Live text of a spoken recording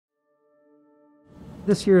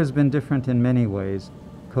This year has been different in many ways.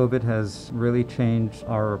 COVID has really changed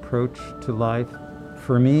our approach to life.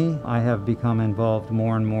 For me, I have become involved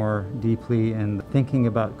more and more deeply in thinking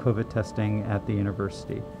about COVID testing at the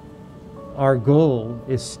university. Our goal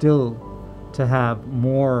is still to have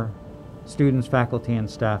more students, faculty, and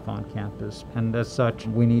staff on campus, and as such,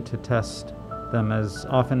 we need to test them as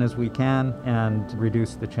often as we can and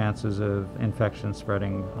reduce the chances of infection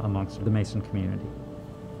spreading amongst the Mason community.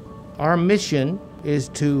 Our mission is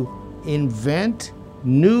to invent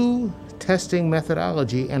new testing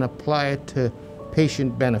methodology and apply it to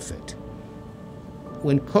patient benefit.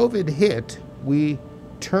 When COVID hit, we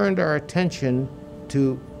turned our attention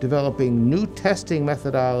to developing new testing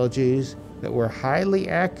methodologies that were highly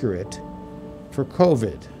accurate for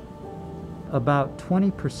COVID. About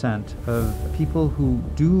 20% of people who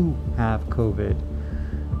do have COVID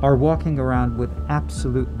are walking around with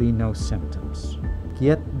absolutely no symptoms,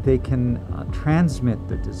 yet they can transmit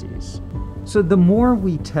the disease. So the more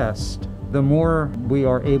we test, the more we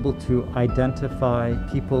are able to identify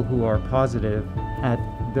people who are positive at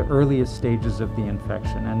the earliest stages of the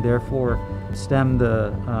infection and therefore stem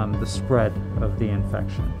the spread of the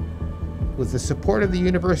infection. With the support of the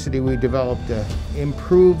university, we developed an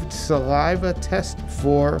improved saliva test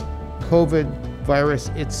for COVID virus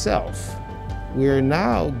itself. We are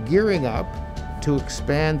now gearing up to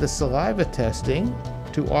expand the saliva testing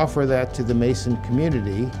to offer that to the Mason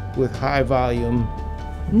community with high volume.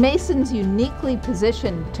 Mason's uniquely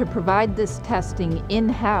positioned to provide this testing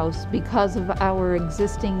in-house because of our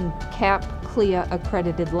existing CLIA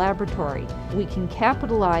accredited laboratory. We can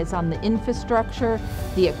capitalize on the infrastructure,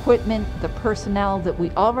 the equipment, the personnel that we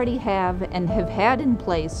already have and have had in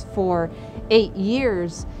place for 8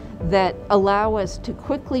 years that allow us to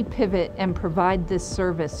quickly pivot and provide this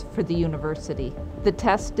service for the university. The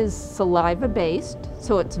test is saliva-based,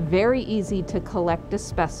 so it's very easy to collect a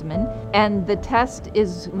specimen, and the test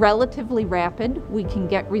is relatively rapid. We can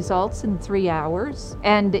get results in 3 hours,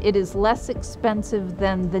 and it is less expensive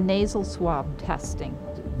than the nasal swab testing.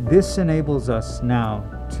 This enables us now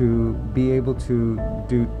to be able to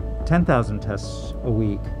do 10,000 tests a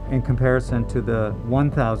week in comparison to the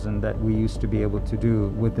 1,000 that we used to be able to do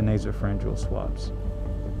with the nasopharyngeal swabs.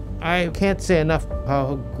 I can't say enough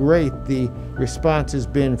how great the response has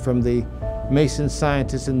been from the Mason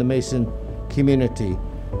scientists in the Mason community.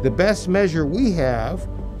 The best measure we have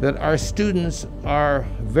that our students are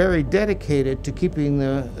very dedicated to keeping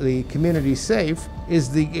the community safe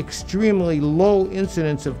is the extremely low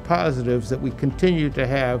incidence of positives that we continue to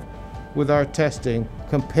have with our testing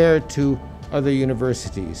compared to other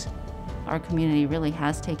universities. Our community really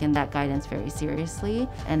has taken that guidance very seriously,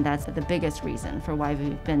 and that's the biggest reason for why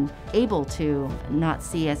we've been able to not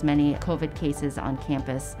see as many COVID cases on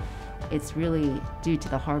campus. It's really due to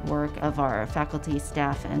the hard work of our faculty,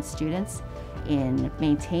 staff, and students in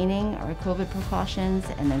maintaining our COVID precautions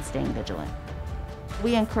and then staying vigilant.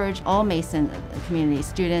 We encourage all Mason community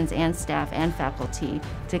students and staff and faculty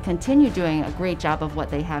to continue doing a great job of what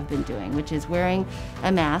they have been doing, which is wearing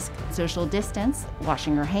a mask, social distance,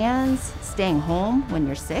 washing your hands, staying home when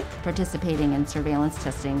you're sick, participating in surveillance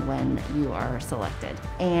testing when you are selected,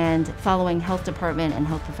 and following health department and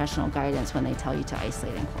health professional guidance when they tell you to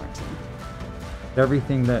isolate and quarantine.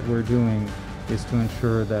 Everything that we're doing is to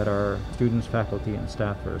ensure that our students, faculty, and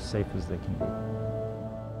staff are as safe as they can be.